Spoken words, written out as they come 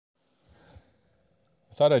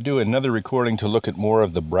thought I'd do another recording to look at more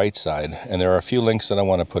of the bright side, and there are a few links that I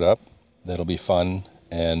want to put up that'll be fun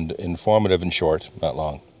and informative and short, not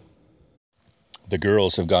long. The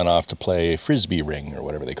girls have gone off to play frisbee ring, or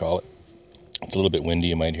whatever they call it. It's a little bit windy,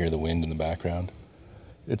 you might hear the wind in the background.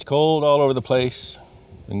 It's cold all over the place,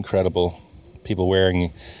 incredible. People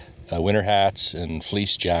wearing winter hats and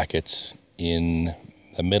fleece jackets in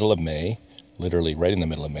the middle of May, literally right in the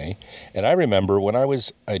middle of May. And I remember when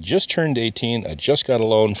I just turned 18, I just got a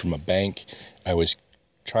loan from a bank. I was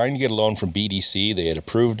trying to get a loan from BDC. They had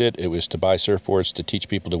approved it. It was to buy surfboards to teach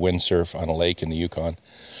people to windsurf on a lake in the Yukon.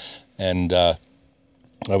 And I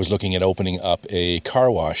was looking at opening up a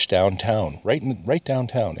car wash downtown, right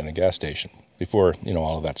downtown in a gas station before,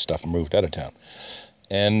 all of that stuff moved out of town.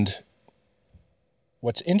 And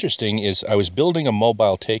what's interesting is I was building a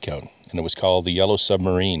mobile takeout, and it was called the Yellow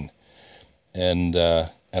Submarine. And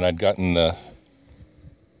I'd gotten the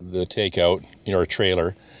takeout, a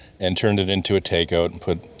trailer, and turned it into a takeout and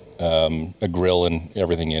put a grill and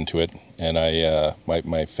everything into it. And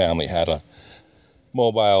my family had a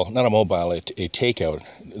takeout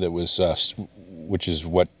that was, which is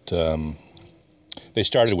what they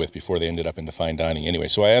started with before they ended up into fine dining. Anyway,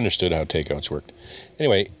 so I understood how takeouts worked.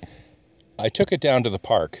 Anyway, I took it down to the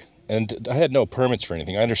park, and I had no permits for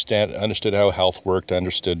anything. I understood how health worked. I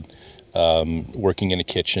understood working in a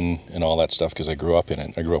kitchen and all that stuff because I grew up in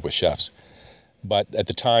it. I grew up with chefs. But at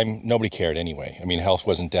the time, nobody cared anyway. I mean, health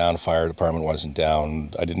wasn't down, fire department wasn't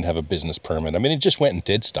down. I didn't have a business permit. I mean, it just went and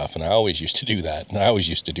did stuff, and I always used to do that. And I always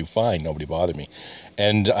used to do fine. Nobody bothered me.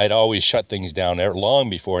 And I'd always shut things down long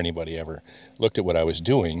before anybody ever looked at what I was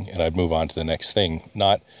doing, and I'd move on to the next thing.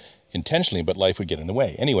 Not intentionally, but life would get in the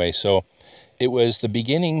way. Anyway, so it was the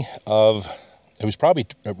beginning of... It was probably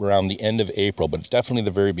around the end of April, but definitely the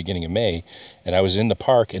very beginning of May. And I was in the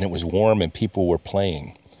park, and it was warm, and people were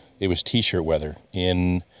playing. It was t-shirt weather.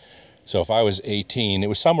 So if I was 18, it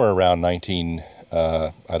was somewhere around 80,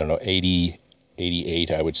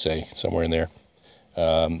 88, I would say, somewhere in there.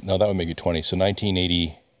 No, that would make it 20. So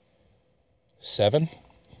 1987,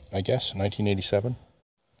 I guess, 1987.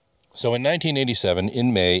 So in 1987,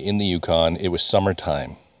 in May, in the Yukon, it was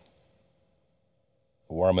summertime.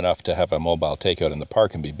 Warm enough to have a mobile takeout in the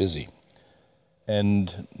park and be busy.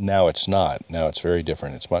 And now it's not. Now it's very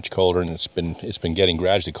different. It's much colder, and it's been getting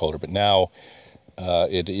gradually colder, but now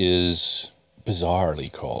it is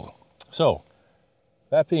bizarrely cold. So,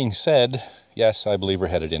 that being said, yes, I believe we're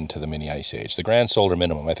headed into the mini ice age, the grand solar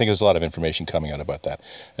minimum. I think there's a lot of information coming out about that.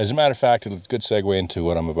 As a matter of fact, it's a good segue into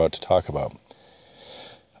what I'm about to talk about.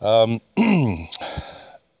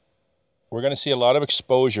 We're going to see a lot of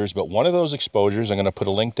exposures, but one of those exposures, I'm going to put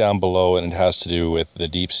a link down below, and it has to do with the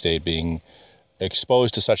deep state being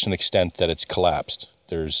exposed to such an extent that it's collapsed.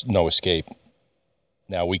 There's no escape.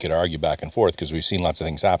 Now, we could argue back and forth because we've seen lots of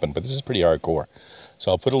things happen, but this is pretty hardcore.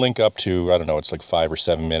 So I'll put a link up to, it's like 5 or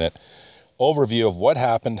 7 minute overview of what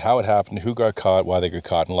happened, how it happened, who got caught, why they got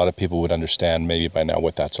caught, and a lot of people would understand maybe by now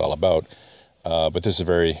what that's all about. But this is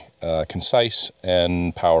very concise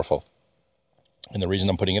and powerful. And the reason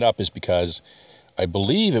I'm putting it up is because I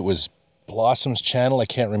believe it was Blossom's channel, I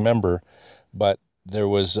can't remember, but there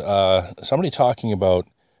was somebody talking about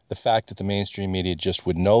the fact that the mainstream media just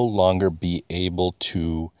would no longer be able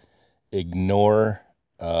to ignore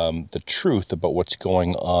the truth about what's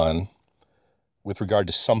going on with regard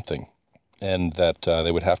to something, and that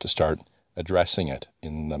they would have to start addressing it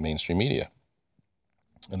in the mainstream media.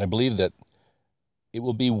 And I believe that it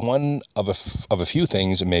will be one of a few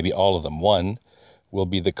things, and maybe all of them. One will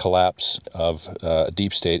be the collapse of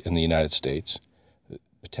deep state in the United States,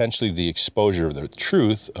 potentially the exposure of the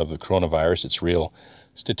truth of the coronavirus, its real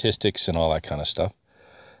statistics and all that kind of stuff,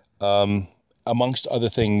 amongst other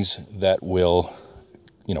things that will,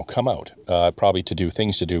 come out, probably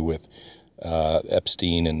things to do with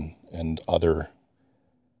Epstein and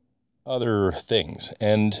other things.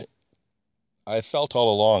 And I felt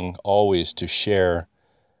all along always to share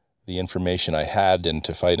the information I had and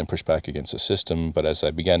to fight and push back against the system. But as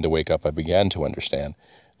I began to wake up, I began to understand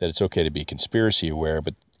that it's okay to be conspiracy aware,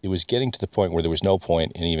 but it was getting to the point where there was no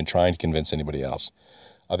point in even trying to convince anybody else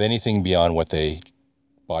of anything beyond what they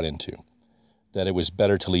bought into. That it was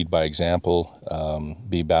better to lead by example,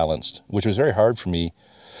 be balanced, which was very hard for me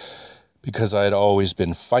because I had always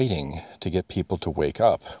been fighting to get people to wake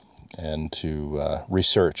up and to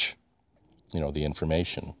research the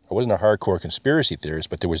information. I wasn't a hardcore conspiracy theorist,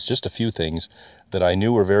 but there was just a few things that I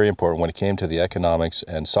knew were very important when it came to the economics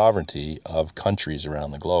and sovereignty of countries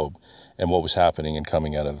around the globe and what was happening and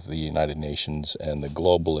coming out of the United Nations and the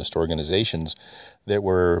globalist organizations that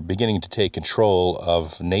were beginning to take control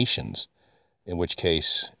of nations, in which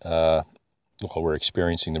case Well, we're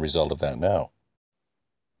experiencing the result of that now.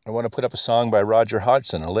 I want to put up a song by Roger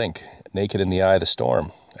Hodgson, a link, Naked in the Eye of the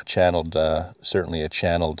Storm, certainly a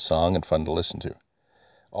channeled song and fun to listen to.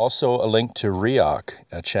 Also a link to Ryok,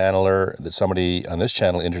 a channeler that somebody on this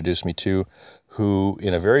channel introduced me to, who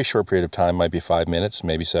in a very short period of time, might be 5 minutes,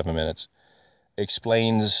 maybe 7 minutes,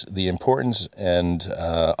 explains the importance and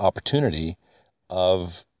opportunity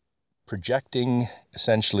of projecting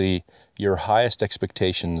essentially your highest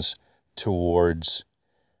expectations towards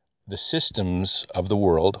the systems of the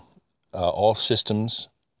world, all systems,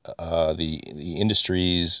 the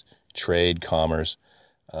industries, trade, commerce,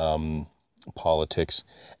 politics,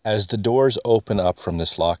 as the doors open up from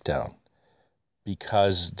this lockdown.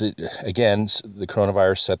 Because, the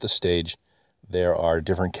coronavirus set the stage. There are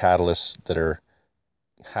different catalysts that are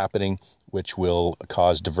happening which will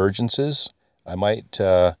cause divergences. I might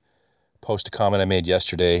post a comment I made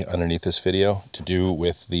yesterday underneath this video to do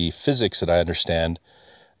with the physics that I understand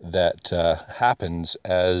that happens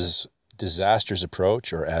as disasters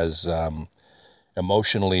approach, or as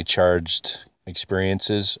emotionally charged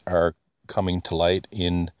experiences are coming to light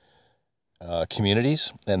in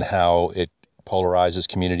communities, and how it polarizes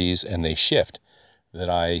communities and they shift. That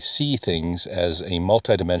I see things as a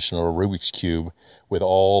multidimensional Rubik's Cube with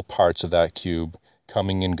all parts of that cube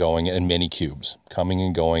coming and going, and many cubes coming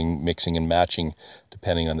and going, mixing and matching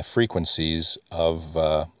depending on the frequencies of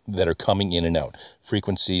that are coming in and out.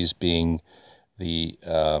 Frequencies being the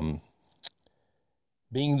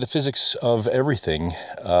physics of everything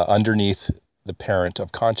underneath the parent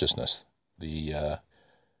of consciousness, the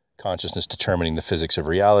consciousness determining the physics of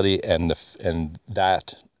reality, and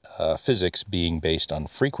that physics being based on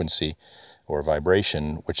frequency or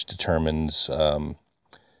vibration, which determines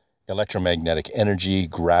electromagnetic energy,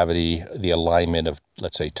 gravity, the alignment of,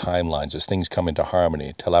 let's say, timelines as things come into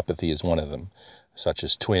harmony. Telepathy is one of them, such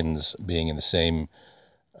as twins being in the same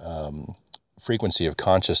frequency of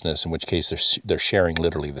consciousness, in which case they're sharing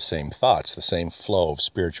literally the same thoughts, the same flow of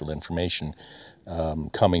spiritual information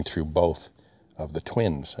coming through both of the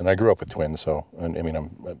twins. And I grew up with twins, so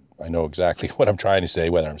I know exactly what I'm trying to say,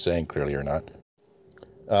 whether I'm saying clearly or not.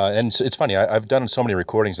 And it's funny, I've done so many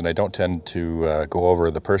recordings, and I don't tend to go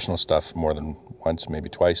over the personal stuff more than once, maybe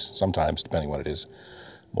twice, sometimes, depending what it is.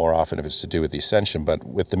 More often if it's to do with the ascension. But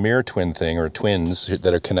with the mirror twin thing, or twins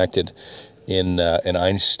that are connected in an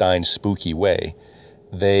Einstein spooky way,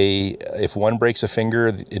 if one breaks a finger,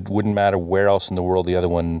 it wouldn't matter where else in the world the other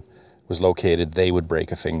one was located, they would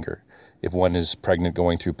break a finger. If one is pregnant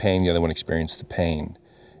going through pain, the other one experienced the pain.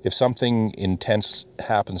 If something intense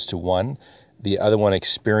happens to one, the other one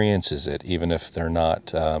experiences it, even if they're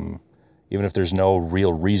not, even if there's no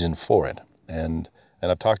real reason for it. And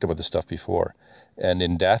I've talked about this stuff before. And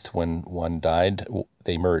in death, when one died,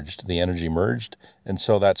 they merged. The energy merged, and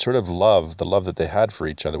so that sort of love, the love that they had for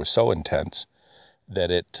each other, was so intense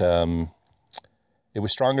that it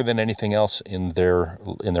was stronger than anything else in their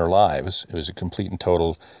lives. It was a complete and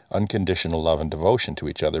total unconditional love and devotion to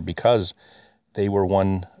each other, because they were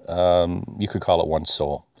one. You could call it one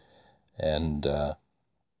soul. And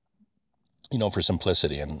for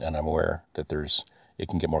simplicity, and I'm aware that it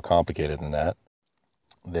can get more complicated than that.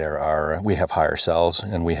 We have higher selves,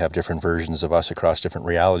 and we have different versions of us across different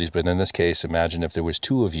realities. But in this case, imagine if there was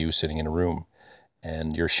two of you sitting in a room,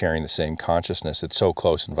 and you're sharing the same consciousness that's so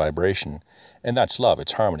close in vibration, and that's love.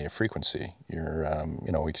 It's harmony of frequency.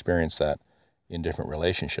 We experience that in different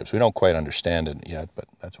relationships. We don't quite understand it yet, but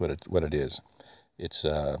that's what it is. It's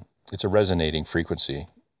a resonating frequency,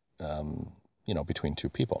 between two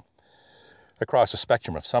people across a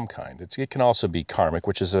spectrum of some kind. It can also be karmic,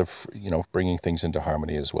 which is bringing things into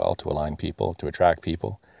harmony as well, to align people, to attract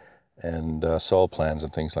people, and soul plans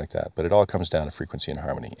and things like that. But it all comes down to frequency and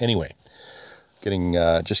harmony. Anyway, getting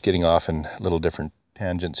off in little different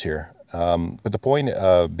tangents here. But the point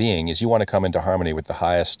being is, you want to come into harmony with the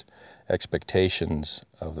highest expectations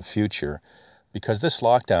of the future, because this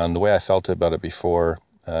lockdown, the way I felt about it before,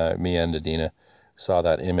 me and Adina saw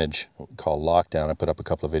that image called Lockdown. I put up a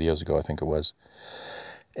couple of videos ago, I think it was.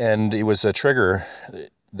 And it was a trigger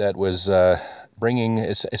that was bringing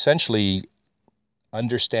essentially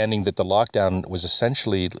understanding that the lockdown was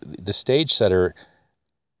essentially the stage setter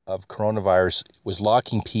of coronavirus, was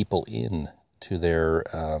locking people in to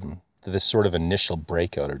to this sort of initial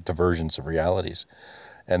breakout or divergence of realities.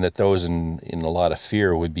 And that those in a lot of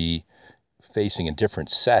fear would be facing a different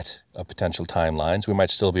set of potential timelines. We might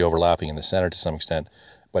still be overlapping in the center to some extent,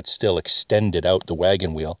 but still extended out the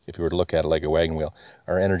wagon wheel. If you were to look at it like a wagon wheel,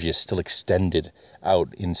 our energy is still extended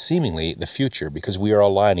out in seemingly the future, because we are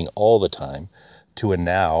aligning all the time to a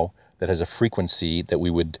now that has a frequency that we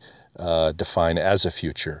would define as a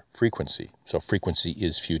future frequency. So frequency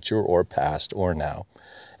is future or past or now.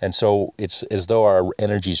 And so it's as though our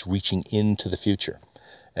energy is reaching into the future.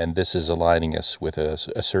 And this is aligning us with a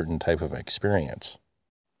certain type of experiences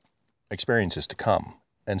to come.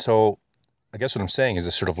 And so I guess what I'm saying is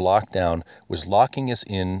this sort of lockdown was locking us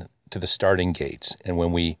in to the starting gates. And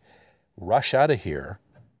when we rush out of here,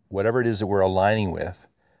 whatever it is that we're aligning with,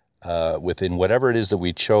 within whatever it is that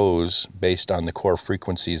we chose based on the core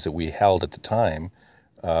frequencies that we held at the time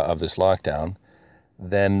of this lockdown,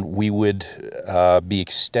 then we would be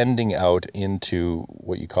extending out into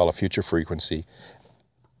what you call a future frequency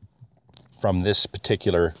from this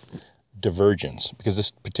particular divergence. Because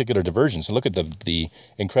this particular divergence, look at the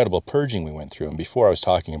incredible purging we went through. And before I was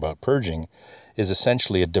talking about purging, is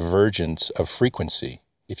essentially a divergence of frequency.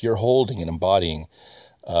 If you're holding and embodying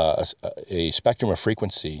a spectrum of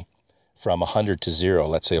frequency from 100 to 0,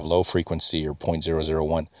 let's say of low frequency or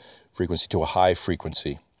 0.001 frequency to a high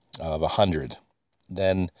frequency of 100,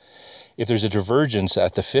 then if there's a divergence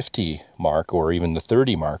at the 50 mark or even the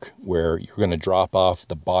 30 mark where you're going to drop off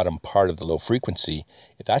the bottom part of the low frequency,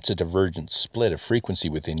 if that's a divergent split of frequency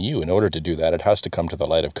within you, in order to do that, it has to come to the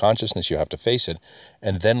light of consciousness. You have to face it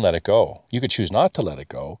and then let it go. You could choose not to let it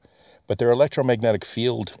go, but there are electromagnetic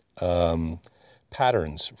field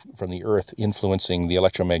patterns from the earth influencing the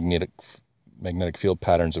electromagnetic field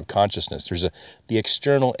patterns of consciousness. There's the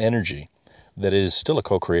external energy that is still a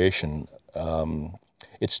co-creation.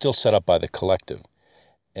 It's still set up by the collective,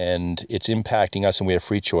 and it's impacting us, and we have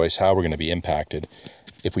free choice how we're going to be impacted.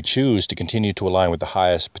 If we choose to continue to align with the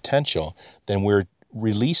highest potential, then we're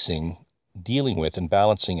releasing, dealing with, and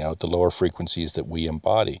balancing out the lower frequencies that we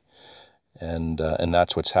embody. And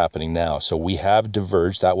that's what's happening now. So we have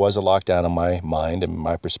diverged. That was a lockdown in my mind and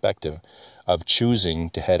my perspective of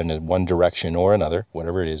choosing to head in one direction or another,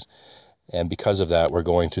 whatever it is. And because of that, we're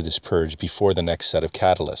going through this purge before the next set of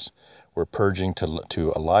catalysts. We're purging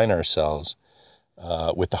to align ourselves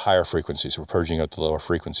with the higher frequencies. We're purging out the lower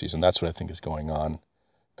frequencies. And that's what I think is going on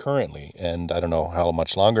currently. And I don't know how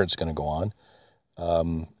much longer it's going to go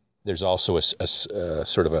on. There's also a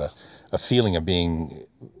sort of a feeling of being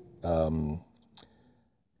kind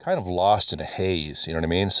of lost in a haze, you know what I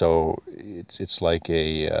mean? So it's like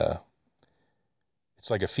a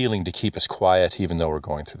feeling to keep us quiet, even though we're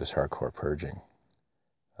going through this hardcore purging.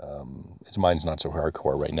 Mine's not so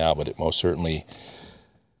hardcore right now, but it most certainly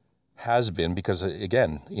has been, because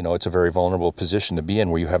again, it's a very vulnerable position to be in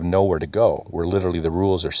where you have nowhere to go, where literally the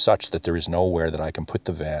rules are such that there is nowhere that I can put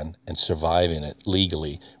the van and survive in it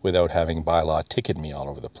legally without having bylaw ticket me all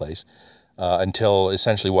over the place. Until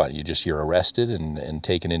essentially what? You're arrested and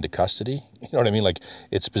taken into custody. You know what I mean? Like,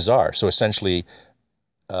 it's bizarre. So essentially,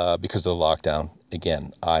 because of the lockdown,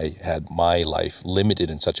 again, I had my life limited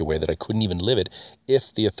in such a way that I couldn't even live it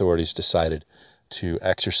if the authorities decided to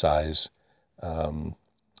exercise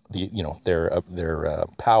their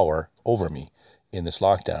power over me in this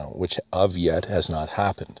lockdown, which of yet has not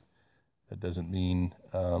happened. That doesn't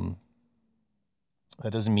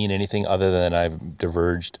mean anything other than I've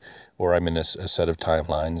diverged, or I'm in a set of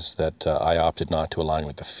timelines that I opted not to align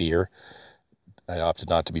with the fear. I opted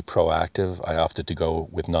not to be proactive. I opted to go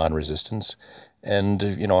with non-resistance. And,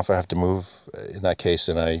 if I have to move, in that case,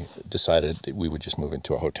 then I decided we would just move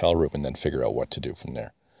into a hotel room and then figure out what to do from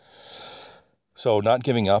there. So not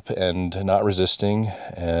giving up and not resisting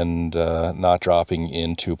and not dropping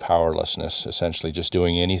into powerlessness, essentially just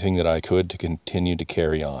doing anything that I could to continue to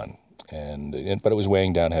carry on. But it was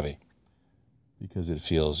weighing down heavy because it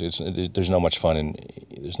feels there's not much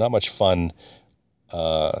fun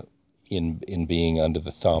in being under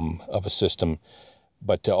the thumb of a system,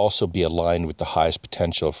 but to also be aligned with the highest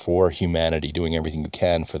potential for humanity, doing everything you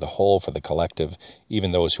can for the whole, for the collective,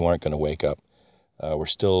 even those who aren't going to wake up. We're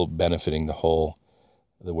still benefiting the whole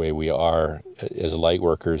the way we are as light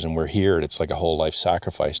workers, and we're here. It's like a whole life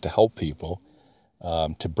sacrifice to help people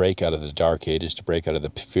to break out of the dark ages, to break out of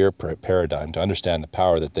the fear paradigm, to understand the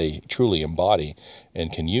power that they truly embody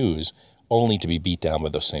and can use, only to be beat down by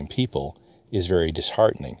those same people is very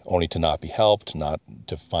disheartening, only to not be helped, not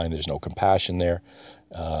to find there's no compassion there,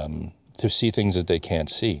 to see things that they can't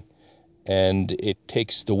see. And it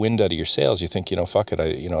takes the wind out of your sails. You think, fuck it,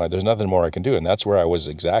 there's nothing more I can do. And that's where I was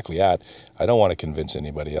exactly at. I don't want to convince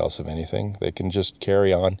anybody else of anything. They can just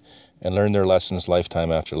carry on and learn their lessons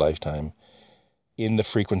lifetime after lifetime in the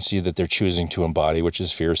frequency that they're choosing to embody, which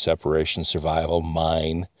is fear, separation, survival,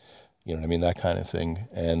 mine, you know what I mean, that kind of thing,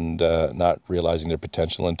 and not realizing their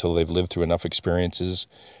potential until they've lived through enough experiences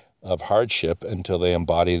of hardship, until they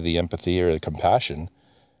embody the empathy or the compassion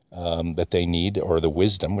that they need, or the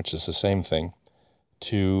wisdom, which is the same thing,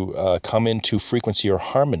 to come into frequency or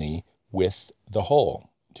harmony with the whole,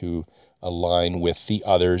 to align with the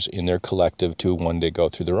others in their collective, to one day go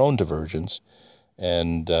through their own divergence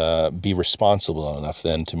and be responsible enough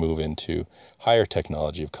then to move into higher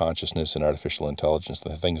technology of consciousness and artificial intelligence,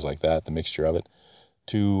 and things like that, the mixture of it,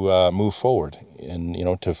 to move forward and,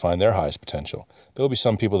 to find their highest potential. There'll be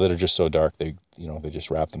some people that are just so dark, they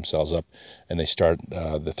just wrap themselves up and they start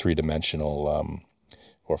the 3-dimensional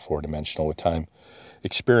or 4-dimensional with time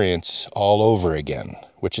experience all over again,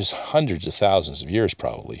 which is hundreds of thousands of years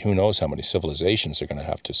probably. Who knows how many civilizations they're going to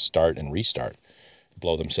have to start and restart,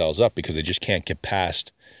 blow themselves up, because they just can't get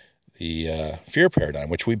past the fear paradigm,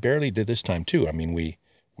 which we barely did this time too. I mean, we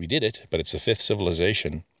did it, but it's the 5th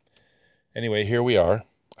civilization. Anyway, here we are.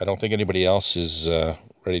 I don't think anybody else is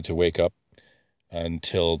ready to wake up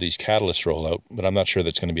until these catalysts roll out, but I'm not sure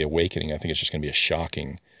that's going to be awakening. I think it's just going to be a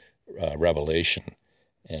shocking revelation,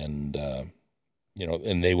 and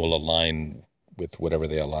and they will align with whatever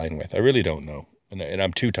they align with. I really don't know, and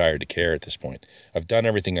I'm too tired to care at this point. I've done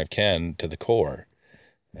everything I can to the core,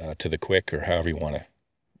 to the quick, or however you want to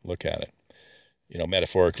look at it.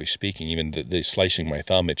 Metaphorically speaking, even the slicing my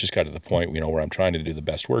thumb, it just got to the point, where I'm trying to do the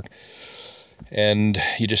best work. And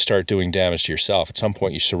you just start doing damage to yourself. At some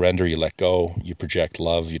point, you surrender, you let go, you project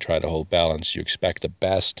love, you try to hold balance, you expect the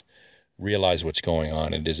best, realize what's going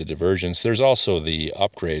on. It is a divergence. There's also the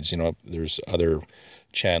upgrades. There's other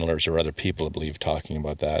channelers or other people, I believe, talking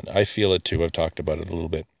about that. I feel it too. I've talked about it a little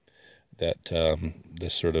bit, that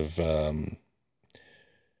this sort of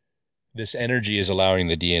this energy is allowing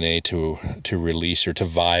the DNA to release or to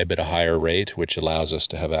vibe at a higher rate, which allows us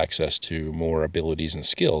to have access to more abilities and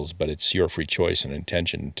skills. But it's your free choice and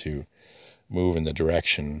intention to move in the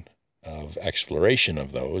direction of exploration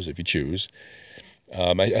of those, if you choose.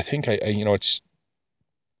 I think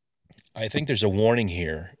I think there's a warning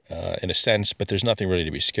here, in a sense, but there's nothing really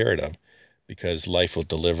to be scared of, because life will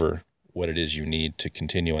deliver what it is you need to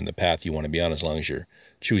continue on the path you want to be on, as long as you're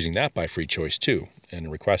choosing that by free choice too,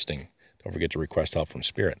 and requesting. Don't forget to request help from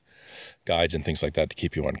spirit, guides and things like that to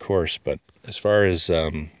keep you on course. But as far as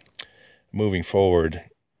moving forward,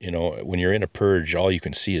 when you're in a purge, all you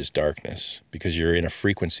can see is darkness, because you're in a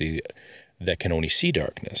frequency that can only see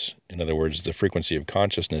darkness. In other words, the frequency of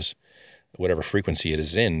consciousness, whatever frequency it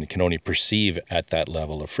is in, can only perceive at that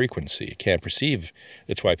level of frequency. It can't perceive.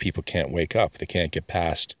 That's why people can't wake up. They can't get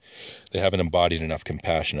past. They haven't embodied enough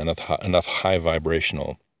compassion, enough high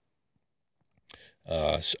vibrational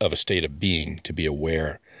of a state of being to be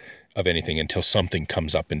aware of anything until something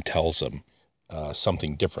comes up and tells them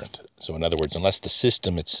something different. So in other words, unless the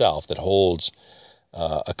system itself that holds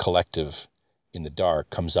a collective in the dark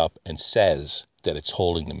comes up and says that it's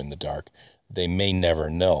holding them in the dark, they may never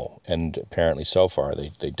know. And apparently so far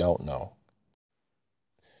they don't know.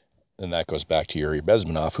 And that goes back to Yuri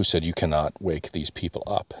Bezmenov, who said you cannot wake these people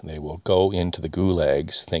up. They will go into the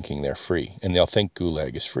gulags thinking they're free, and they'll think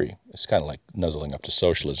gulag is free. It's kind of like nuzzling up to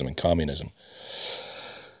socialism and communism.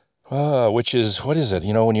 Which is, what is it?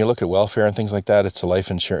 When you look at welfare and things like that, it's a life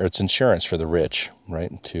insurance. It's insurance for the rich,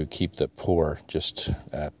 right? To keep the poor just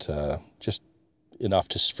at just enough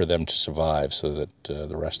for them to survive, so that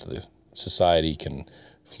the rest of the society can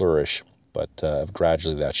flourish. But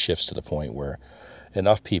gradually that shifts to the point where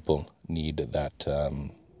enough people need that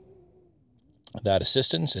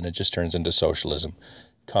assistance, and it just turns into socialism,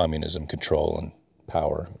 communism, control, and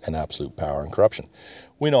power, and absolute power and corruption.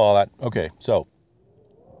 We know all that. Okay, so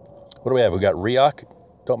what do we have? We got Ryok.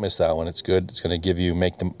 Don't miss that one. It's good. It's going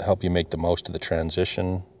to help you make the most of the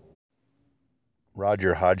transition.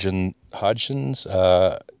 Roger Hodgins,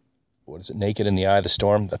 what is it? Naked in the Eye of the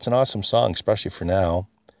Storm. That's an awesome song, especially for now.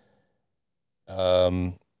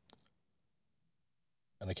 And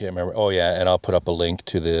I can't remember. Oh yeah, and I'll put up a link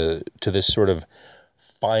to this sort of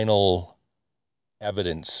final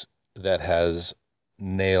evidence that has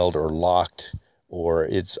nailed or locked, or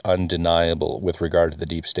it's undeniable with regard to the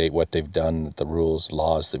deep state, what they've done, the rules,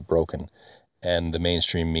 laws they've broken, and the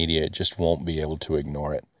mainstream media just won't be able to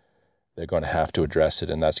ignore it. They're going to have to address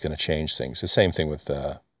it, and that's going to change things. The same thing with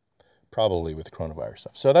probably with the coronavirus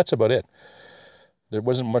stuff. So that's about it. There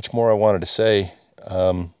wasn't much more I wanted to say.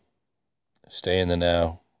 Stay in the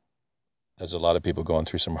now. There's a lot of people going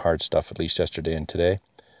through some hard stuff, at least yesterday and today.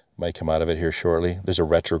 Might come out of it here shortly. There's a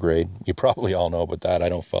retrograde. You probably all know about that. I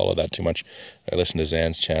don't follow that too much. I listen to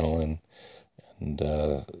Zan's channel and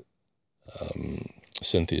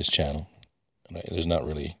Cynthia's channel. And I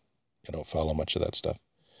don't follow much of that stuff.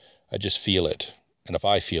 I just feel it. And if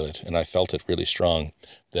I feel it, and I felt it really strong,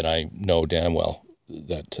 then I know damn well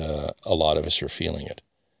that a lot of us are feeling it.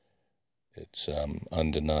 It's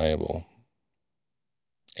undeniable.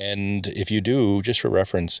 And if you do, just for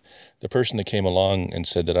reference, the person that came along and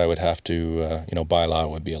said that I would have to, bylaw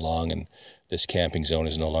would be along and this camping zone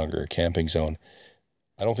is no longer a camping zone,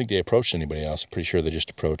 I don't think they approached anybody else. I'm pretty sure they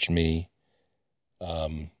just approached me.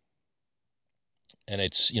 And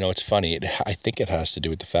it's funny. I think it has to do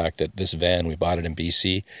with the fact that this van, we bought it in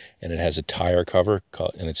BC, and it has a tire cover,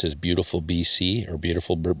 and it says beautiful BC or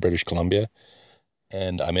beautiful British Columbia.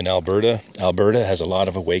 And I'm in Alberta. Alberta has a lot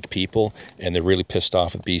of awake people, and they're really pissed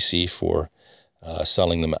off at BC for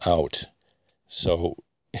selling them out. So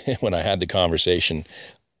when I had the conversation,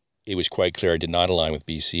 it was quite clear I did not align with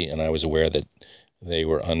BC, and I was aware that they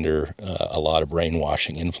were under a lot of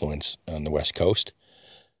brainwashing influence on the West Coast.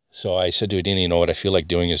 So I said to Adina, you know what I feel like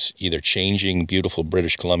doing is either changing beautiful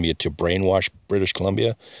British Columbia to brainwash British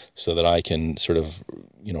Columbia so that I can sort of,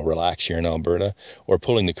 relax here in Alberta, or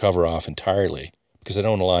pulling the cover off entirely because I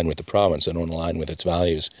don't align with the province. I don't align with its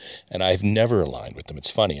values. And I've never aligned with them.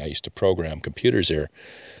 It's funny. I used to program computers there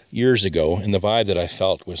years ago, and the vibe that I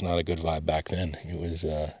felt was not a good vibe back then. It was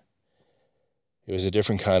a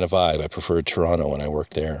different kind of vibe. I preferred Toronto when I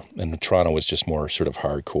worked there. And Toronto was just more sort of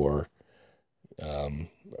hardcore.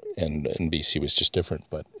 And BC was just different,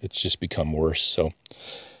 but it's just become worse. So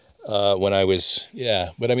but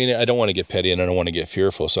I mean, I don't want to get petty and I don't want to get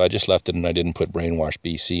fearful, so I just left it and I didn't put Brainwash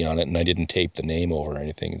BC on it, and I didn't tape the name over or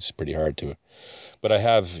anything. It's pretty hard to, but I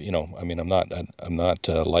have, I'm not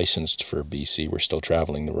licensed for BC. We're still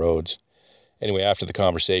traveling the roads. Anyway, after the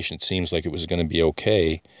conversation, it seems like it was going to be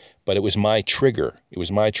okay, but it was my trigger. It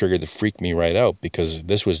was my trigger that freaked me right out, because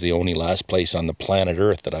this was the only last place on the planet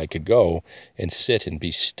Earth that I could go and sit and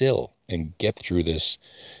be still and get through this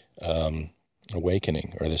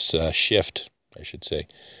awakening, or this shift, I should say,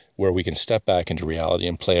 where we can step back into reality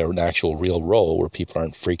and play an actual real role where people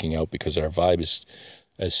aren't freaking out because our vibe is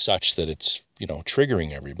as such that it's,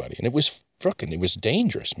 triggering everybody. And it was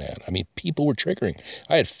dangerous, man. I mean, people were triggering.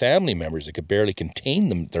 I had family members that could barely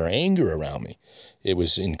contain their anger around me. It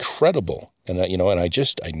was incredible. And, I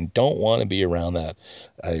don't want to be around that.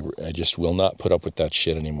 I just will not put up with that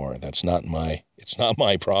shit anymore. It's not my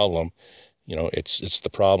problem. It's the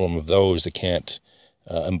problem of those that can't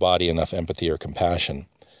embody enough empathy or compassion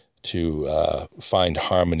to find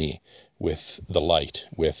harmony with the light,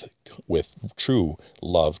 with true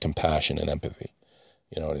love, compassion, and empathy.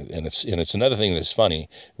 And it's another thing that's funny.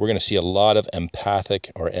 We're going to see a lot of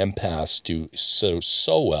empathic or empaths do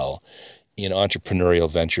so well in entrepreneurial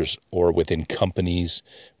ventures, or within companies,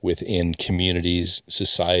 within communities,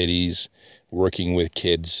 societies, working with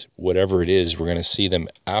kids, whatever it is. We're going to see them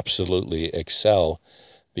absolutely excel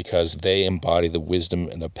because they embody the wisdom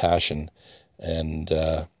and the passion and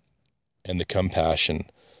the compassion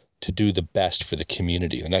to do the best for the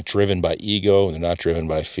community. They're not driven by ego, and they're not driven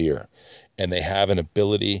by fear. And they have an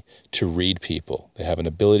ability to read people. They have an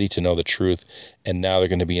ability to know the truth, and now they're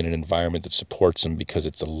going to be in an environment that supports them because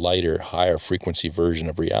it's a lighter, higher frequency version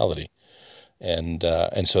of reality. And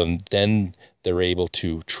so then they're able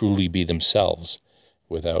to truly be themselves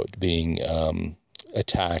without being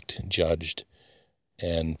attacked, judged,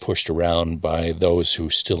 and pushed around by those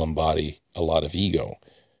who still embody a lot of ego.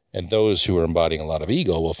 And those who are embodying a lot of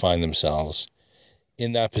ego will find themselves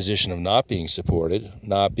in that position of not being supported,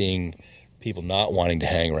 people not wanting to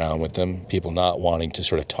hang around with them, people not wanting to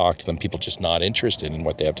sort of talk to them, people just not interested in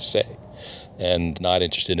what they have to say, and not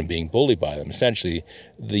interested in being bullied by them. Essentially,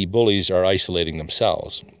 the bullies are isolating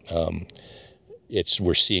themselves.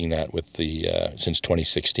 We're seeing that with since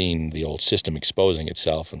 2016, the old system exposing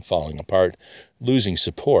itself and falling apart, losing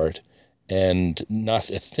support, and not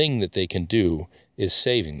a thing that they can do is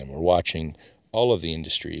saving them. We're watching all of the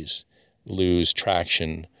industries lose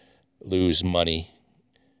traction, lose money,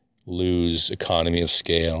 lose economy of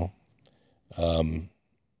scale,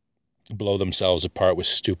 blow themselves apart with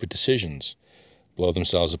stupid decisions, blow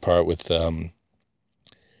themselves apart with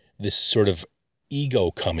this sort of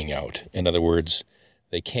ego coming out. In other words,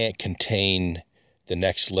 they can't contain the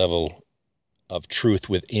next level of truth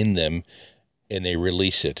within them, and they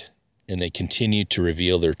release it, and they continue to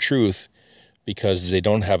reveal their truth because they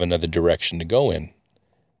don't have another direction to go in.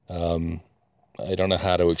 I don't know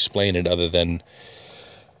how to explain it other than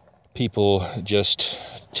people just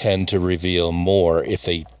tend to reveal more if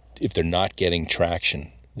they're not getting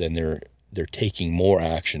traction. Then they're taking more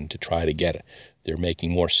action to try to get it. They're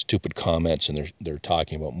making more stupid comments, and they're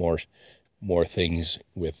talking about more things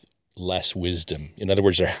with less wisdom. In other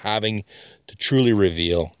words, they're having to truly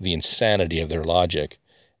reveal the insanity of their logic,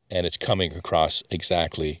 and it's coming across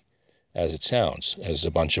exactly as it sounds, as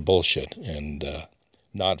a bunch of bullshit, and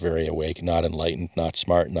not very awake, not enlightened, not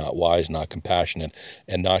smart, not wise, not compassionate,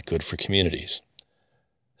 and not good for communities.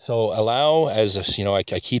 So allow,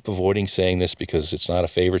 I keep avoiding saying this because it's not a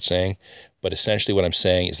favorite saying, but essentially what I'm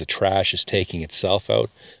saying is the trash is taking itself out.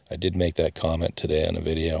 I did make that comment today on a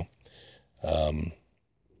video. And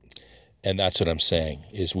that's what I'm saying,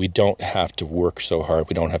 is we don't have to work so hard.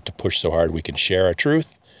 We don't have to push so hard. We can share our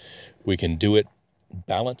truth. We can do it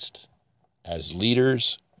balanced as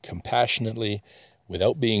leaders, compassionately,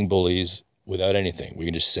 without being bullies, without anything. We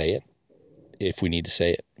can just say it if we need to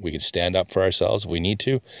say it. We can stand up for ourselves if we need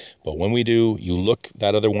to. But when we do, you look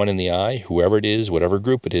that other one in the eye, whoever it is, whatever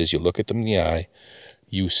group it is, you look at them in the eye.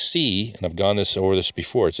 You see, and I've gone over this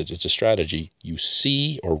before, it's a strategy. You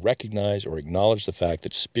see or recognize or acknowledge the fact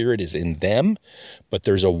that spirit is in them, but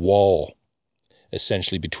there's a wall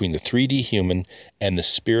essentially between the 3D human and the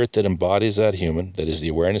spirit that embodies that human, that is the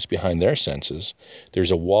awareness behind their senses.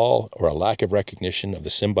 There's a wall or a lack of recognition of the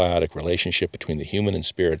symbiotic relationship between the human and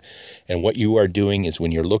spirit. And what you are doing is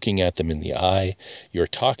when you're looking at them in the eye, you're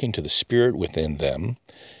talking to the spirit within them.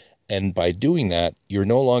 And by doing that, you're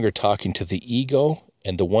no longer talking to the ego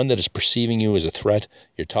and the one that is perceiving you as a threat.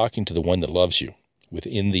 You're talking to the one that loves you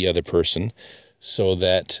within the other person, so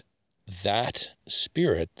that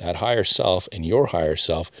spirit, that higher self, and your higher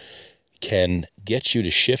self can get you to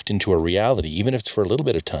shift into a reality, even if it's for a little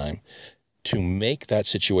bit of time, to make that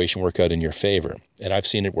situation work out in your favor. And I've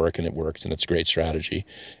seen it work, and it works, and it's a great strategy.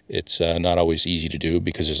 It's not always easy to do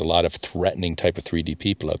because there's a lot of threatening type of 3D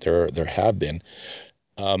people out there. There have been.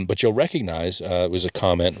 But you'll recognize, it was a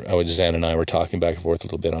comment, Zan and I were talking back and forth a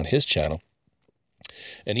little bit on his channel,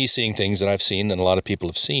 and he's seeing things that I've seen and a lot of people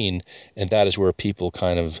have seen, and that is where people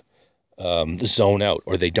kind of zone out,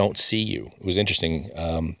 or they don't see you. It was interesting.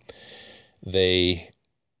 I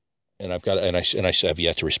have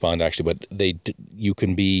yet to respond actually, but you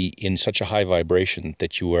can be in such a high vibration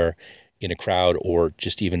that you are in a crowd or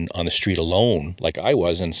just even on the street alone, like I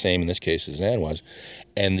was, and same in this case as Zan was,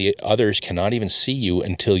 and the others cannot even see you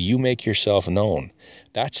until you make yourself known.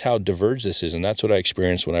 That's how diverged this is, and that's what I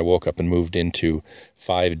experienced when I woke up and moved into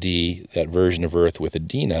 5D, that version of Earth with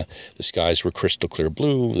Adina. The skies were crystal clear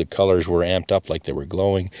blue, the colors were amped up like they were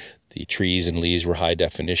glowing, the trees and leaves were high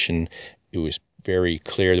definition. It was very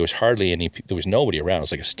clear. There was nobody around. It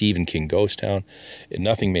was like a Stephen King ghost town.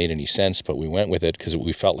 Nothing made any sense, but we went with it because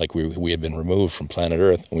we felt like we had been removed from planet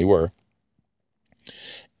Earth, and we were.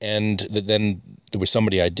 And then there was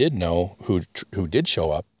somebody I did know who did show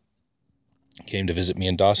up, came to visit me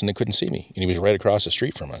in Dawson, and couldn't see me, and he was right across the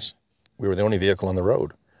street from us. We were the only vehicle on the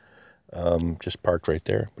road, just parked right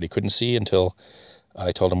there, but he couldn't see until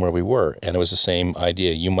I told him where we were. And it was the same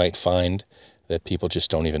idea. You might find that people just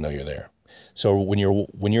don't even know you're there. So when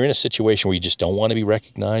you're in a situation where you just don't want to be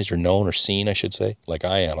recognized or known or seen, I should say, like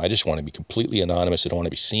I am, I just want to be completely anonymous. I don't want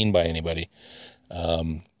to be seen by anybody.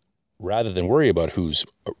 Rather than worry about who's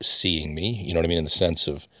seeing me, you know what I mean, in the sense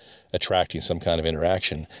of attracting some kind of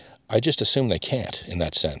interaction, I just assume they can't in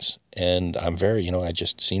that sense. And I'm very, I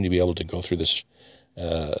just seem to be able to go through this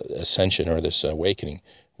ascension or this awakening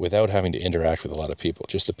without having to interact with a lot of people,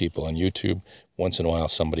 just the people on YouTube, once in a while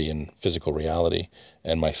somebody in physical reality,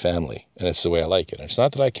 and my family. And it's the way I like it. And it's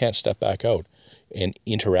not that I can't step back out and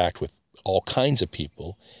interact with all kinds of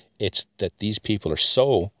people. It's that these people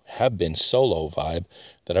have been so low vibe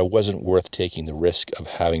that I wasn't worth taking the risk of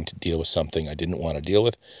having to deal with something I didn't want to deal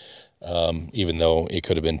with, even though it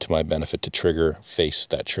could have been to my benefit to face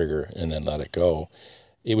that trigger and then let it go.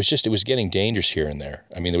 It was getting dangerous here and there.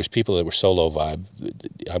 I mean, there was people that were so low vibe.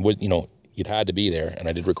 You'd had to be there, and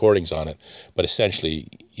I did recordings on it. But essentially,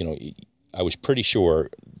 I was pretty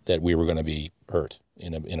sure that we were going to be hurt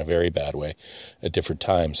in a very bad way at different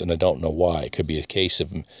times, and I don't know why. It could be a case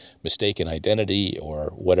of mistaken identity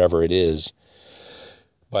or whatever it is,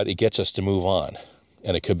 but it gets us to move on.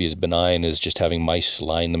 And it could be as benign as just having mice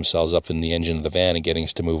line themselves up in the engine of the van and getting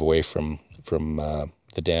us to move away from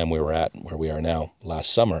the dam we were at, where we are now,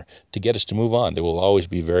 last summer, to get us to move on. There will always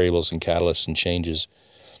be variables and catalysts and changes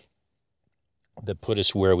that put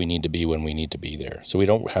us where we need to be when we need to be there. So we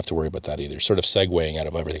don't have to worry about that either. Sort of segueing out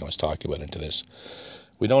of everything I was talking about into this.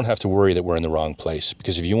 We don't have to worry that we're in the wrong place,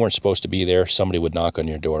 because if you weren't supposed to be there, somebody would knock on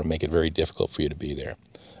your door and make it very difficult for you to be there.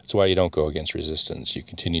 That's why you don't go against resistance. You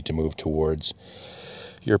continue to move towards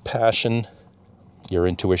your passion, your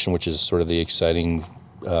intuition, which is sort of the exciting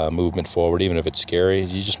movement forward. Even if it's scary,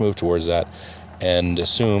 you just move towards that and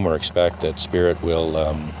assume or expect that spirit will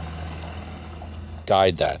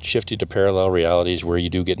guide that, shift you to parallel realities where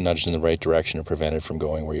you do get nudged in the right direction or prevented from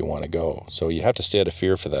going where you want to go. So you have to stay out of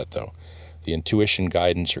fear for that, though. The intuition,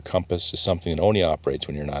 guidance, or compass is something that only operates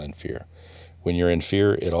when you're not in fear. When you're in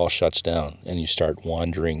fear, it all shuts down and you start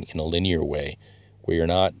wandering in a linear way where you're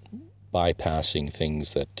not bypassing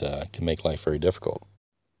things that can make life very difficult.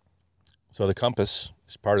 So the compass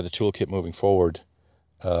is part of the toolkit moving forward.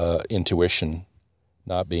 Intuition,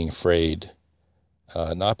 not being afraid,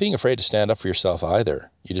 to stand up for yourself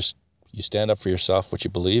either. You stand up for yourself, what you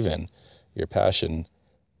believe in, your passion,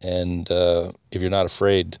 and if you're not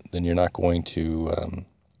afraid, then you're not going to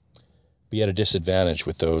be at a disadvantage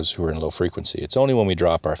with those who are in low frequency. It's only when we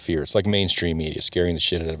drop our fear. It's like mainstream media scaring the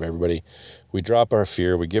shit out of everybody. We drop our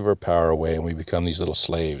fear, we give our power away, and we become these little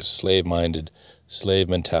slaves, slave-minded, slave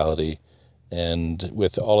mentality, and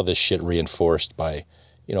with all of this shit reinforced by,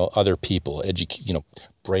 other people,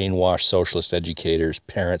 brainwashed socialist educators,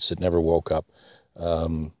 parents that never woke up.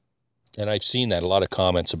 And I've seen that, a lot of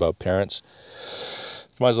comments about parents.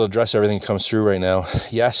 Might as well address everything that comes through right now.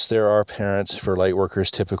 Yes, there are parents for light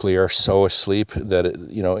workers typically are so asleep that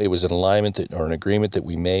it was an alignment or an agreement that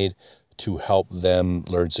we made to help them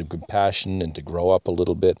learn some compassion and to grow up a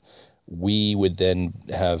little bit. We would then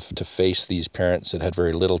have to face these parents that had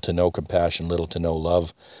very little to no compassion, little to no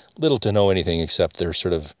love, little to no anything except their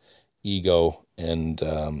sort of ego and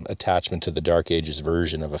attachment to the Dark Ages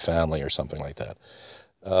version of a family or something like that.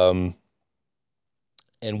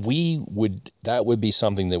 And that would be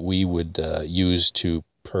something that we would use to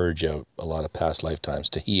purge out a lot of past lifetimes,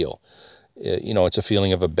 to heal. It's a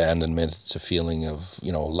feeling of abandonment. It's a feeling of,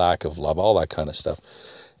 lack of love, all that kind of stuff.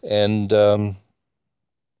 And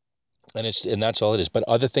that's all it is. But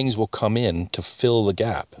other things will come in to fill the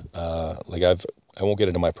gap. I won't get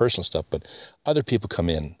into my personal stuff, but other people come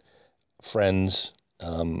in, friends,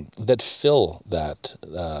 that fill that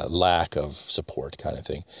lack of support kind of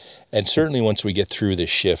thing. And certainly once we get through this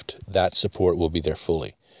shift, that support will be there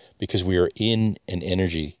fully, because we are in an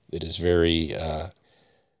energy that is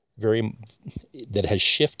that has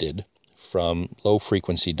shifted from low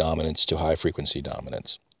frequency dominance to high frequency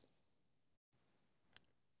dominance,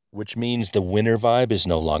 which means the winner vibe is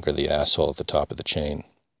no longer the asshole at the top of the chain.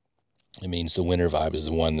 It means the winner vibe is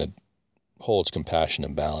the one that holds compassion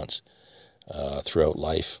and balance throughout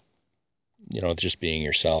life. Just being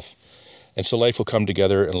yourself. And so life will come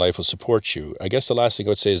together and life will support you. I guess the last thing I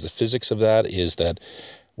would say is the physics of that is that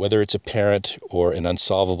whether it's a parent or an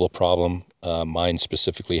unsolvable problem, mine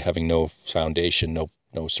specifically having no foundation,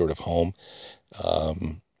 no sort of home,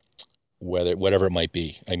 whatever it might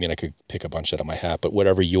be. I mean, I could pick a bunch out of my hat, but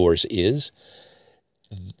whatever yours is,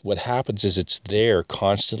 what happens is it's there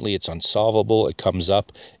constantly. It's unsolvable. It comes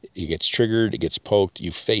up. It gets triggered. It gets poked.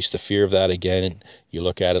 You face the fear of that again. You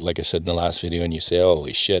look at it, like I said in the last video, and you say,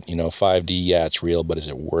 holy shit, 5D, yeah, it's real, but is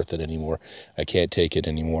it worth it anymore? I can't take it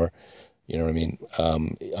anymore. You know what I mean?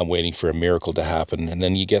 I'm waiting for a miracle to happen. And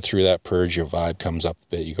then you get through that purge, your vibe comes up a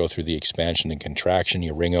bit. You go through the expansion and contraction.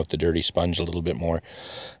 You wring out the dirty sponge a little bit more.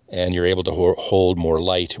 And you're able to hold more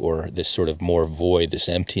light, or this sort of more void, this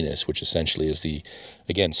emptiness, which essentially is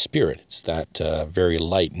again, spirit. It's that very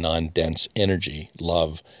light, non-dense energy,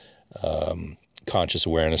 love, conscious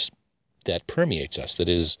awareness that permeates us, that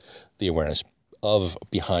is the awareness of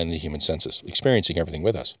behind the human senses, experiencing everything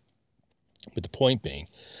with us. But the point being,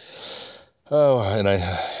 and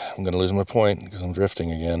I'm going to lose my point because I'm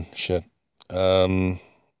drifting again. Shit. So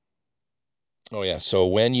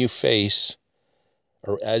when you face,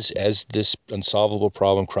 or as this unsolvable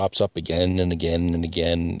problem crops up again and again and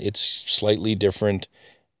again, it's slightly different.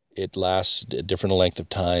 It lasts a different length of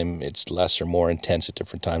time. It's less or more intense at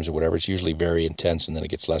different times or whatever. It's usually very intense, and then it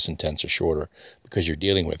gets less intense or shorter because you're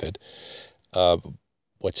dealing with it.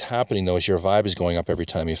 What's happening, though, is your vibe is going up every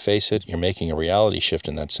time you face it. You're making a reality shift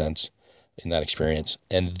in that sense, in that experience.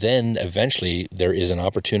 And then eventually there is an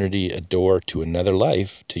opportunity, a door to another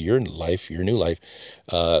life, to your life, your new life,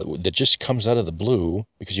 that just comes out of the blue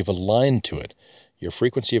because you've aligned to it. Your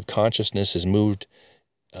frequency of consciousness has moved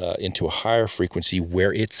into a higher frequency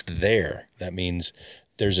where it's there. That means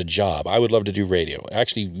there's a job. I would love to do radio.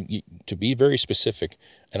 Actually, to be very specific,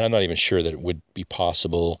 and I'm not even sure that it would be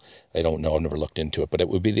possible. I don't know. I've never looked into it. But it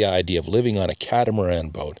would be the idea of living on a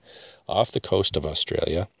catamaran boat off the coast of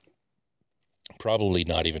Australia, probably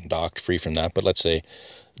not even docked, free from that, but let's say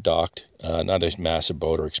docked, not a massive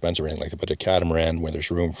boat or expensive or anything like that, but a catamaran where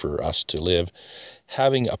there's room for us to live,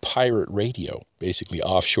 having a pirate radio basically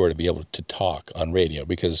offshore to be able to talk on radio,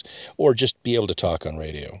 or just be able to talk on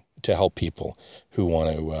radio to help people who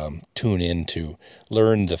want to tune in to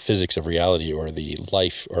learn the physics of reality, or the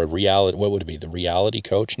life, or reality. What would it be? The reality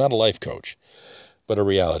coach, not a life coach, but a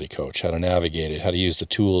reality coach, how to navigate it, how to use the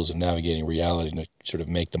tools of navigating reality to sort of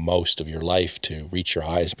make the most of your life to reach your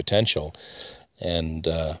highest potential, and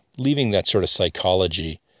leaving that sort of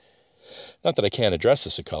psychology. Not that I can't address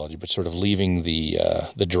the psychology, but sort of leaving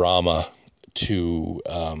the drama to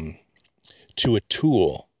a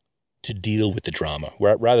tool to deal with the drama,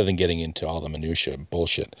 rather than getting into all the minutia and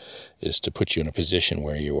bullshit, is to put you in a position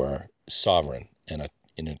where you are sovereign and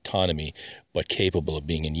in autonomy, but capable of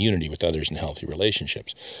being in unity with others in healthy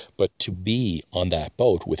relationships. But to be on that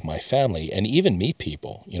boat with my family and even meet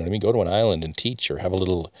people, you know what I mean? Go to an island and teach or have a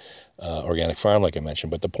little organic farm, like I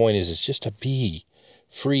mentioned. But the point is just to be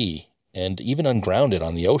free and even ungrounded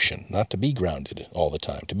on the ocean, not to be grounded all the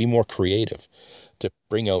time, to be more creative, to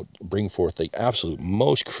bring forth the absolute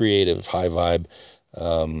most creative, high vibe,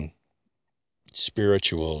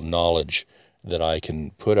 spiritual knowledge that I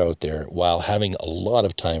can put out there while having a lot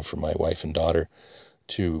of time for my wife and daughter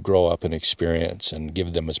to grow up and experience and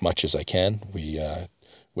give them as much as I can. We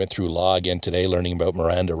went through law again today, learning about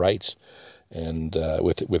Miranda rights. And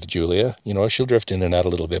with Julia, you know, she'll drift in and out a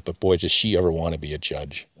little bit, but boy, does she ever want to be a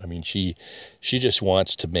judge. I mean, she just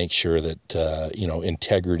wants to make sure that, you know,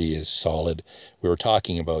 integrity is solid. We were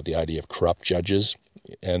talking about the idea of corrupt judges,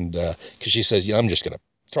 and because she says, I'm just going to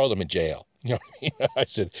throw them in jail. You know what I mean? I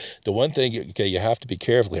said, the one thing, okay, you have to be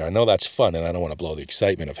careful here. I know that's fun, and I don't want to blow the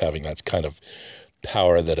excitement of having that kind of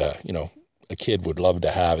power that, a kid would love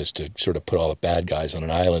to have, is to sort of put all the bad guys on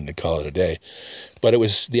an island and call it a day. But it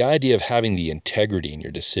was the idea of having the integrity in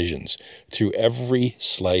your decisions through every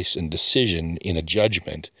slice and decision in a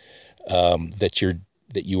judgment, that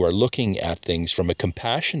you are looking at things from a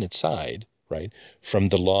compassionate side, right? From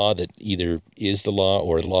the law that either is the law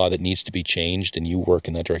or a law that needs to be changed, and you work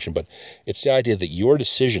in that direction. But it's the idea that your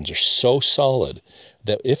decisions are so solid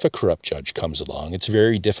that if a corrupt judge comes along, it's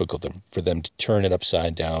very difficult for them to turn it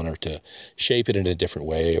upside down or to shape it in a different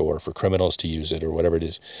way, or for criminals to use it or whatever it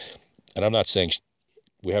is. And I'm not saying,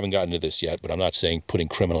 we haven't gotten to this yet, but I'm not saying putting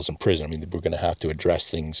criminals in prison. I mean, we're going to have to address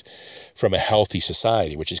things from a healthy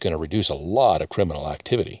society, which is going to reduce a lot of criminal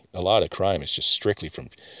activity. A lot of crime is just strictly from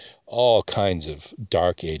all kinds of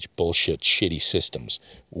dark age bullshit, shitty systems,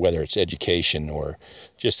 whether it's education or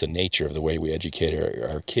just the nature of the way we educate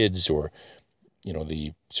our kids, or, you know,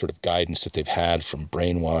 the sort of guidance that they've had from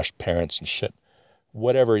brainwashed parents and shit.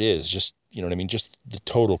 Whatever it is, just, you know what I mean, just the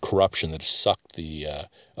total corruption that has sucked the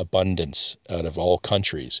abundance out of all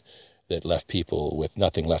countries, that left people with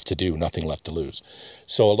nothing left to do, nothing left to lose.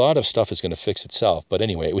 So a lot of stuff is going to fix itself. But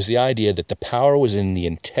anyway, it was the idea that the power was in the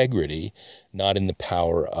integrity, not in the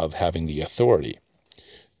power of having the authority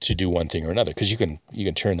to do one thing or another, because you can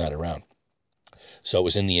turn that around. So it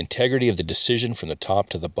was in the integrity of the decision from the top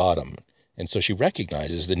to the bottom. And so she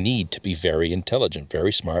recognizes the need to be very intelligent,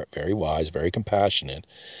 very smart, very wise, very compassionate,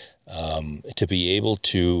 to be able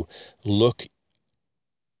to look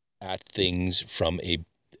at things from a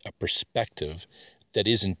perspective that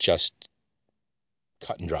isn't just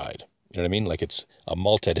cut and dried. You know what I mean? Like, it's a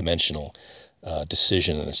multidimensional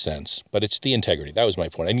decision in a sense. But it's the integrity. That was my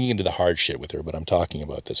point. I'm getting into the hard shit with her, but I'm talking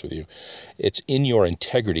about this with you. It's in your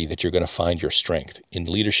integrity that you're going to find your strength in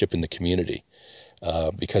leadership in the community.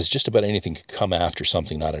 Because just about anything could come after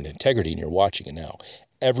something not in integrity, and you're watching it now.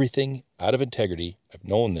 Everything out of integrity, I've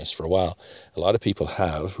known this for a while, a lot of people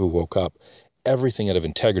have who woke up, everything out of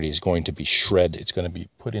integrity is going to be shred, it's going to be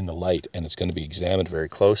put in the light, and it's going to be examined very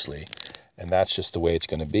closely, and that's just the way it's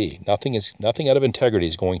going to be. Nothing out of integrity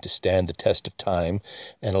is going to stand the test of time,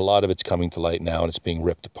 and a lot of it's coming to light now, and it's being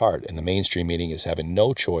ripped apart, and the mainstream media is having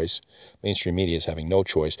no choice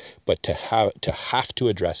but to have to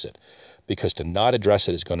address it, because to not address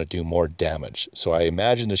it is going to do more damage. So I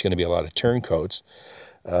imagine there's going to be a lot of turncoats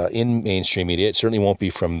in mainstream media. It certainly won't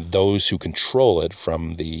be from those who control it,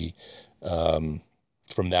 from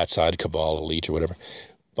that side, cabal, elite, or whatever.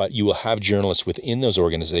 But you will have journalists within those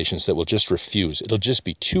organizations that will just refuse. It'll just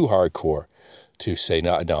be too hardcore to say,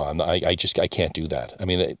 no, I can't do that. I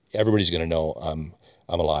mean, everybody's going to know I'm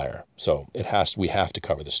a liar. So we have to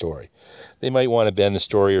cover the story. They might want to bend the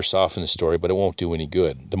story or soften the story, but it won't do any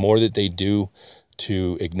good. The more that they do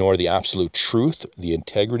to ignore the absolute truth, the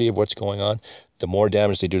integrity of what's going on, the more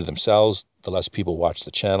damage they do to themselves, the less people watch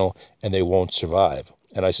the channel, and they won't survive.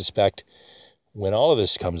 And I suspect when all of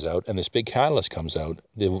this comes out and this big catalyst comes out,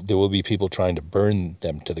 there will be people trying to burn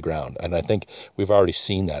them to the ground. And I think we've already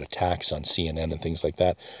seen that, attacks on CNN and things like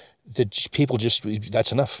that. People just,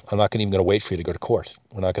 that's enough. I'm not even going to wait for you to go to court.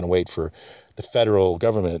 We're not going to wait for the federal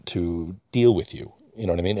government to deal with you. You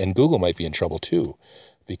know what I mean? And Google might be in trouble too,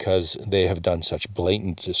 because they have done such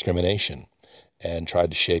blatant discrimination and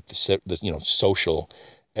tried to shape the social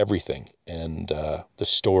everything, and the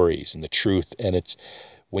stories and the truth. And it's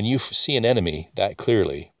when you see an enemy that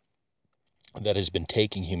clearly that has been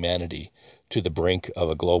taking humanity to the brink of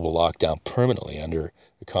a global lockdown permanently under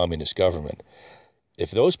a communist government,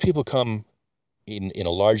 if those people come in a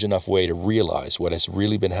large enough way to realize what has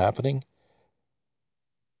really been happening,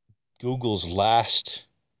 Google's last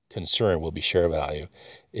concern will be share value.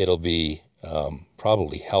 It'll be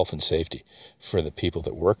probably health and safety for the people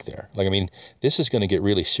that work there. Like, I mean, this is going to get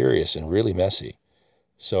really serious and really messy.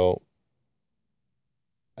 So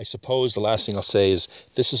I suppose the last thing I'll say is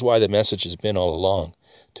this is why the message has been all along,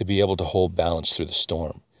 to be able to hold balance through the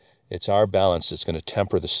storm. It's our balance that's going to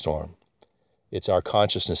temper the storm. It's our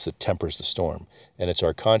consciousness that tempers the storm. And it's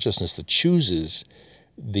our consciousness that chooses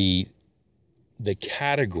the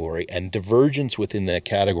category and divergence within that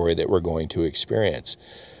category that we're going to experience.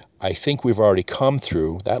 I think we've already come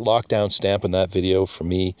through that lockdown stamp in that video for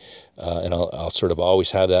me, and I'll sort of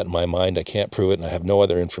always have that in my mind. I can't prove it, and I have no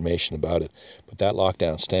other information about it. But that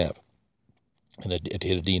lockdown stamp, and it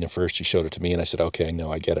hit Adina first. She showed it to me, and I said, okay,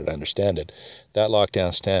 no, I get it, I understand it. That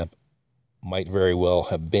lockdown stamp might very well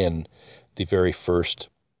have been the very first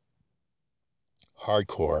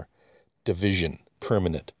hardcore division,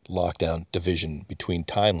 permanent lockdown division between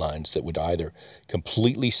timelines that would either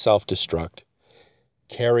completely self-destruct,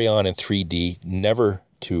 carry on in 3D, never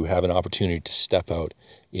to have an opportunity to step out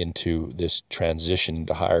into this transition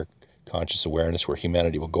to higher conscious awareness where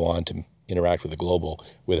humanity will go on to interact with not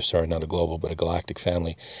a global, but a galactic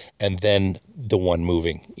family, and then the one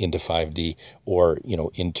moving into 5D or,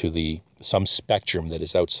 into some spectrum that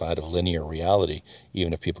is outside of linear reality,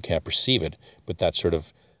 even if people can't perceive it, but that sort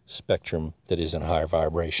of spectrum that is in higher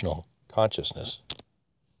vibrational consciousness.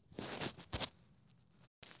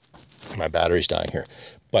 My battery's dying here.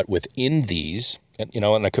 But within these,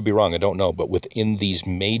 and I could be wrong, I don't know, but within these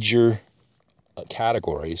major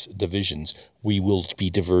categories, divisions, we will be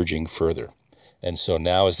diverging further. And so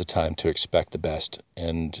now is the time to expect the best.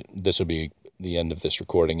 And this will be the end of this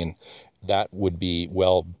recording. And that would be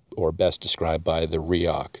well or best described by the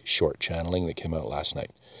Ryok short channeling that came out last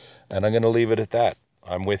night. And I'm going to leave it at that.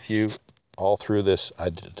 I'm with you all through this.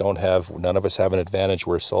 None of us have an advantage.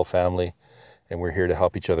 We're a soul family. And we're here to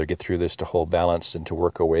help each other get through this, to hold balance and to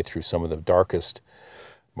work our way through some of the darkest,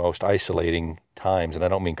 most isolating times. And I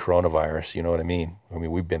don't mean coronavirus, you know what I mean? I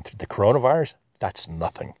mean, we've been through the coronavirus. That's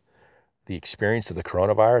nothing. The experience of the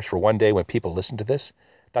coronavirus for one day when people listen to this,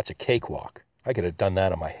 that's a cakewalk. I could have done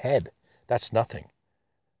that on my head. That's nothing.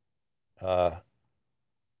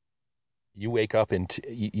 You wake up and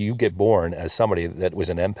you get born as somebody that was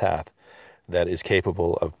an empath, that is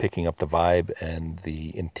capable of picking up the vibe and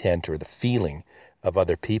the intent or the feeling of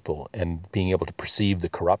other people and being able to perceive the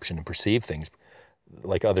corruption and perceive things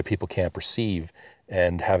like other people can't perceive,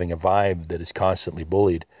 and having a vibe that is constantly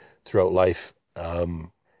bullied throughout life, and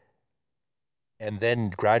then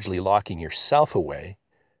gradually locking yourself away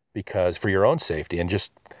because for your own safety, and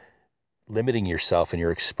just limiting yourself and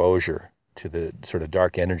your exposure to the sort of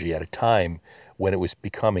dark energy at a time when it was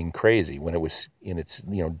becoming crazy, when it was in its,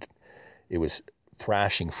 it was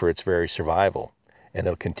thrashing for its very survival, and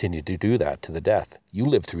it'll continue to do that to the death. You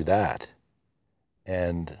lived through that,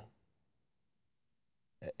 and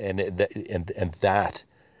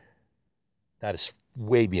that is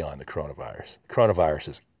way beyond the coronavirus. The coronavirus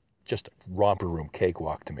is just a romper room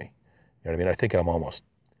cakewalk to me. You know what I mean? I think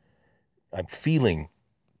I'm feeling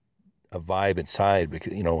a vibe inside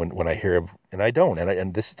because, when I hear, and I don't,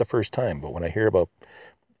 and this is the first time, but when I hear about,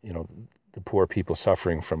 the poor people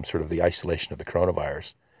suffering from sort of the isolation of the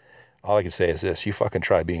coronavirus, all I can say is this: you fucking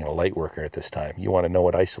try being a light worker at this time. You want to know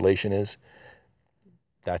what isolation is?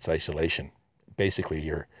 That's isolation. Basically,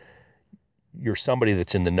 you're somebody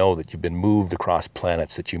that's in the know, that you've been moved across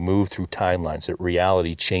planets, that you move through timelines, that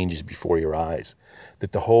reality changes before your eyes,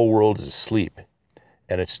 that the whole world is asleep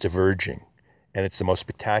and it's diverging, and it's the most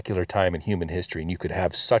spectacular time in human history, and you could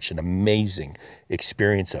have such an amazing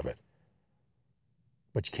experience of it,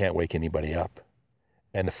 but you can't wake anybody up.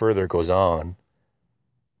 And the further it goes on,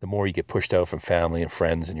 the more you get pushed out from family and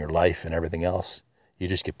friends and your life and everything else. You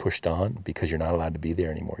just get pushed on because you're not allowed to be there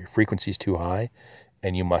anymore. Your frequency's too high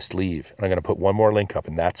and you must leave. And I'm going to put one more link up,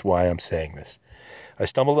 and that's why I'm saying this. I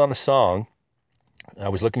stumbled on a song. I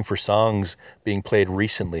was looking for songs being played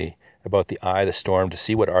recently about the eye of the storm to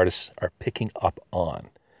see what artists are picking up on.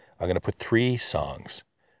 I'm going to put 3 songs.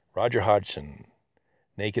 Roger Hodgson,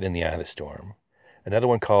 Naked in the Eye of the Storm. Another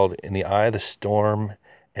one called In the Eye of the Storm.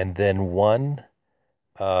 And then one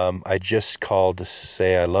I just called to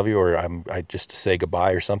say I love you, or I just to say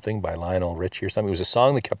goodbye, or something, by Lionel Richie or something. It was a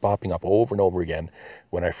song that kept popping up over and over again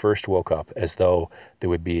when I first woke up, as though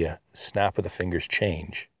there would be a snap of the fingers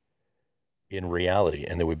change in reality,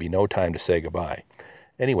 and there would be no time to say goodbye.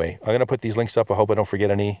 Anyway, I'm going to put these links up. I hope I don't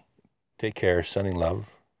forget any. Take care, sending love,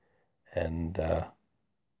 and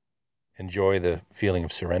enjoy the feeling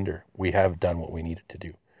of surrender. We have done what we needed to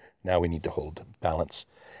do. Now we need to hold balance,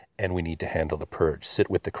 and we need to handle the purge.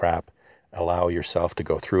 Sit with the crap, allow yourself to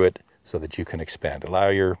go through it, so that you can expand. Allow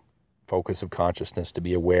your focus of consciousness to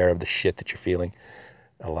be aware of the shit that you're feeling.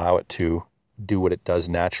 Allow it to do what it does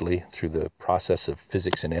naturally through the process of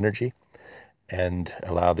physics and energy, and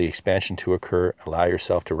allow the expansion to occur. Allow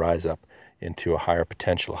yourself to rise up into a higher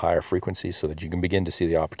potential, higher frequency, so that you can begin to see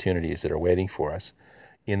the opportunities that are waiting for us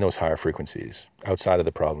in those higher frequencies, outside of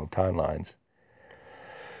the problem of timelines.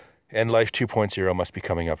 And Life 2.0 must be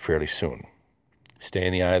coming up fairly soon. Stay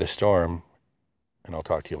in the eye of the storm, and I'll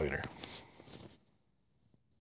talk to you later.